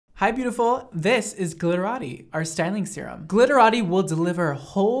Hi beautiful, this is Glitterati, our styling serum. Glitterati will deliver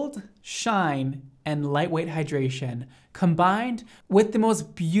hold, shine, and lightweight hydration combined with the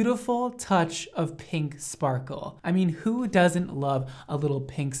most beautiful touch of pink sparkle. I mean, who doesn't love a little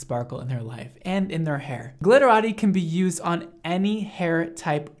pink sparkle in their life and in their hair? Glitterati can be used on any hair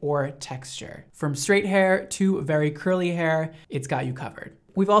type or texture. From straight hair to very curly hair, it's got you covered.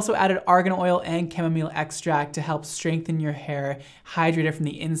 We've also added argan oil and chamomile extract to help strengthen your hair, hydrate it from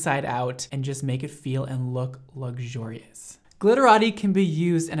the inside out, and just make it feel and look luxurious. Glitterati can be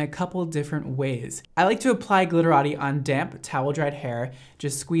used in a couple different ways. I like to apply Glitterati on damp, towel-dried hair.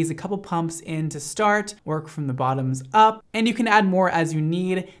 Just squeeze a couple pumps in to start, work from the bottoms up, and you can add more as you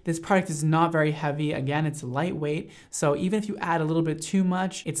need. This product is not very heavy. Again, it's lightweight, so even if you add a little bit too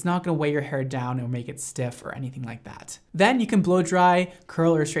much, it's not gonna weigh your hair down or make it stiff or anything like that. Then you can blow dry,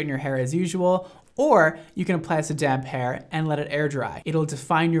 curl or straighten your hair as usual, or you can apply this to damp hair and let it air dry. It'll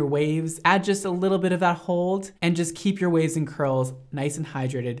define your waves, add just a little bit of that hold, and just keep your waves and curls nice and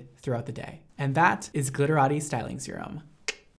hydrated throughout the day. And that is Glitterati Styling Serum.